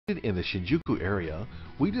In the Shinjuku area,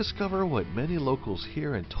 we discover what many locals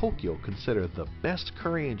here in Tokyo consider the best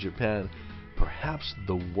curry in Japan, perhaps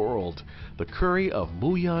the world, the curry of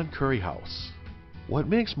Moyan Curry House. What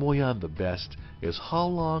makes Moyan the best is how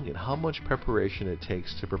long and how much preparation it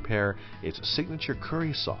takes to prepare its signature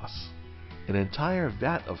curry sauce. An entire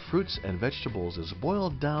vat of fruits and vegetables is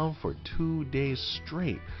boiled down for 2 days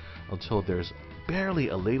straight until there's barely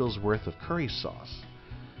a ladle's worth of curry sauce.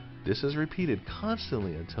 This is repeated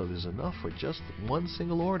constantly until there's enough for just one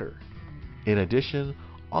single order. In addition,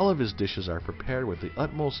 all of his dishes are prepared with the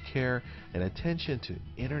utmost care and attention to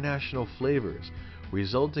international flavors,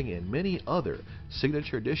 resulting in many other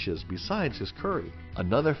signature dishes besides his curry.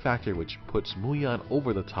 Another factor which puts Moyan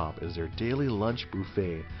over the top is their daily lunch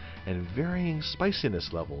buffet and varying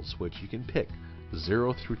spiciness levels, which you can pick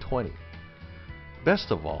 0 through 20.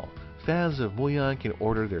 Best of all, fans of Moyan can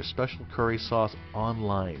order their special curry sauce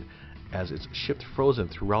online, as it's shipped frozen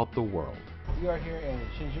throughout the world. We are here in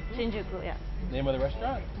Shinjuku? Shinjuku, yeah. Name of the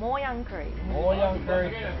restaurant? Moyan Curry. Moyan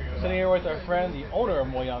Curry. Sitting here with our friend, the owner of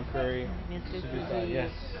Moyan Curry.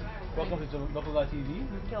 Yes. Welcome to DokoGa TV.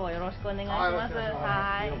 今日はよろしくお願いします。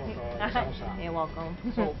はい。Welcome.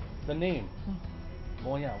 So, the name.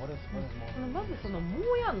 Moyan. What is Moyan? まずそのモ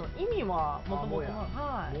ーヤンの意味はもともと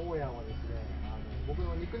はい。モーヤンはですね、僕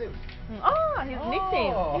のニックネーム。ああ、his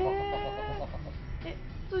nickname。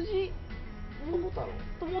辻友太郎。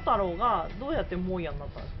友太郎がどうやってモーヤンになっ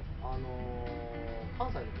たんですか。関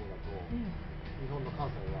西の方だと、日本の関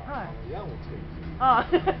西はヤンをつけるんですよ。ああ。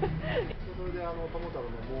それで友太郎の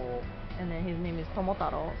モー。And then his name is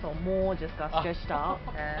Tomotaro, so Mo just got stretched out.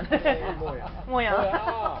 And Moya.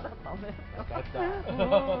 That's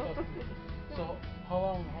So, how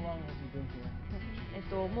long has he been here?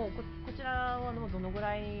 もうこちらはどのぐ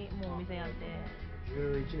らいもうお店やって？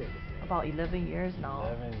 11年ですね。About 11 years now.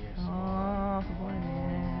 11 years. ああ、すごい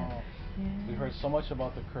ね。We heard so much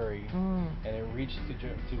about the curry, and it reached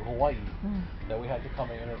to Hawaii that we had to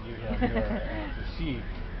come and interview him here to see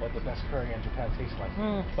what the best curry in Japan tastes like.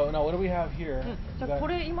 But now, what do we have here? じゃあこ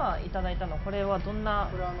れ今いただいたのこれはどんな？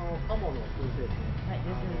これは鴨の燻製ですね。はい、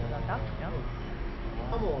this isなんだ？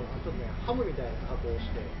鴨をちょっとねハムみたいな加工し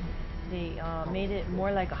て。They made it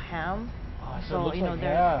more like a ham. So you know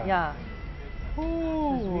they're yeah. Ooh,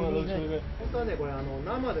 it looks really good. 本当はねこれ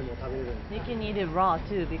生でも食べれるんです。You can eat it raw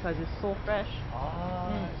too because it's so fresh.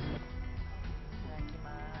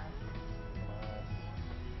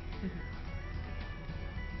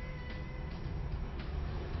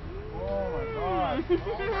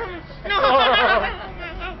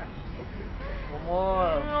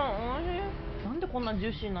 なんでこんなジュ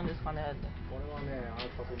ーシーなんですかね。これはね、やっ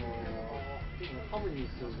ぱハムに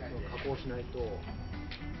する加工しないと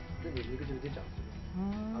全部肉汁出ちゃうんですよ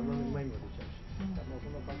ね。油のうまみも出ちゃうし。もうそ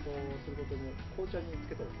の加工をすることに紅茶につ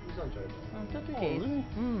けたら2、3日あれば。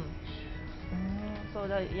So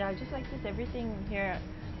yeah, just like this, everything here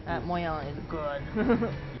at Moyan is good.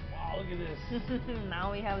 Wow, look at this.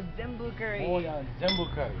 Now we have Zenbu curry. Moyan Zenbu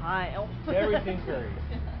curry. Hi. Everything curry.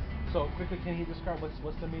 So quickly, can he describe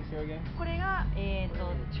what's the meat here again? これが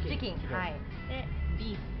チキン、はい。で、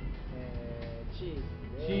ビーフ。チ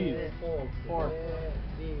ーズ、ポーク、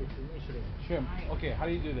ビーフにシュリンプ。Shrimp. Okay, how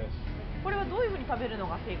do you do this? これはどういうふうに食べるの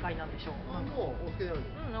が正解なんでしょう。もうお好きなように。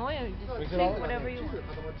just take whatever you want.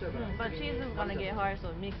 But cheese is gonna get hard,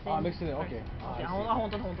 so mix it. Mix it in. Okay. 本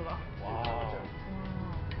当だ。Wow.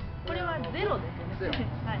 これはゼロですよね。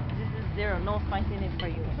はい。This is zero, no spiciness for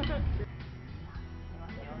you.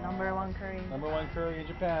 Number one curry. Number one curry in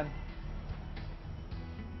Japan.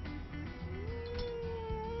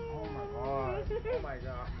 Oh my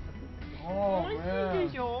god. Oh man. 美味しい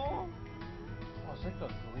でしょ。Oh, it's like a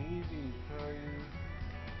gravy curry.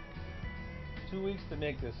 2 weeks to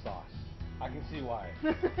make this sauce. I can see why.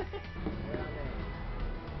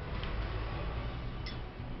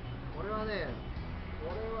 これはね、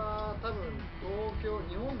多分東京、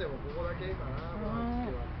日本でもここだけかな。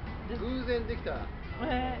偶然できた。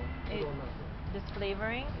This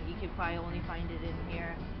flavoring, you could probably only find it in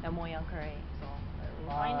here at Moyan Curry. So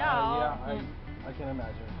we'll find out. Yeah, I can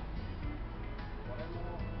imagine. これ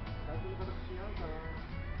も最初の形違うかな。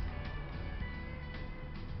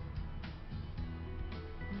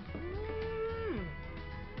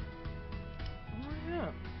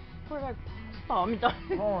これ like パスタみたい。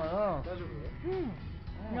Oh yeah. 大丈夫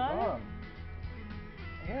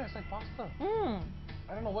？Yeah, it's like pasta.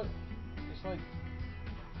 I don't know what. It's like.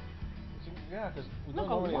 Yeah, because we don't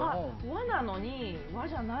normally at home. 和なのに和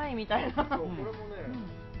じゃないみたいな。そう、これもね、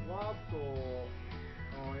和と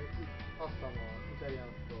パスタのイタリアン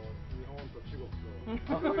と日本本当中国と。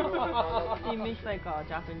He makes like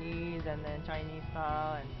Japanese and then Chinese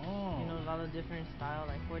style and you know a lot of different style,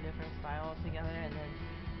 like 4 different styles together, and then.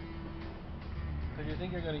 So you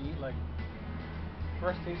think you're gonna eat like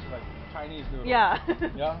first taste is like Chinese noodles? Yeah.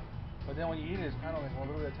 Yeah. But then when you eat it, it's kind of like a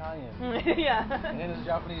little bit Italian. Yeah. And then there's a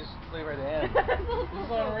Japanese flavor at the end. This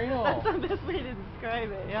is unreal. That's the best way to describe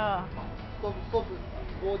it. Yeah. ストップ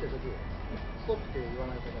ゴーって時ストップって言わ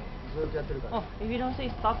ないとねずっとやってるから。 Oh, if you don't say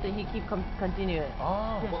stop, then he keep continue it.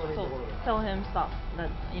 Oh. So tell him stop. That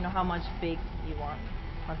you know how much bake you want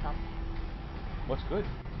on top. What's good?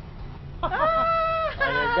 Ah!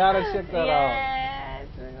 You gotta check that out. Yes.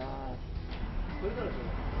 それからですね。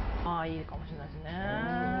ああ、いいかもしれないですね。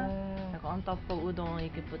なんか on top of udon, you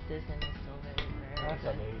could put this and it's so very, very That's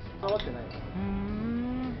good. amazing. 触ってない。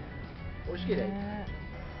美味しければいい。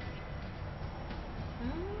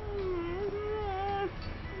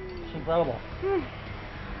It's incredible.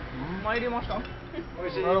 参りました。美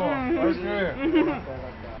味しい。 Incredible. Where's it? よかったよか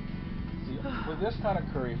った。 See, with this kind of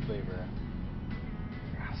curry flavor,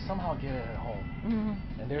 somehow get it at home.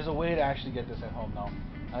 And there's a way to actually get this at home now.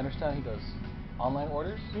 I understand he does online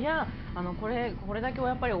orders. いや、これだけは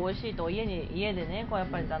やっぱり美味しいと家でね、こうやっ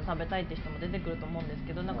ぱり食べたいって人も出てくると思うんです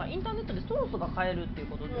けど、なんかインターネットでソースが買えるっていう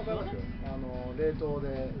ことですよね。冷凍で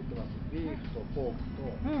売ってます。ビーフとポークと、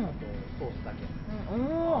あとソースだけ。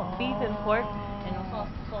Beef and pork and sauce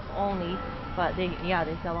only, but they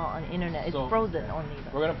sell it on the internet. It's So, frozen only.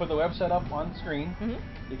 We're gonna put the website up on screen.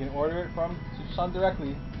 You can order it from Son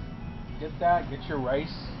directly. Get that. Get your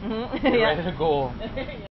rice. Get ready to go.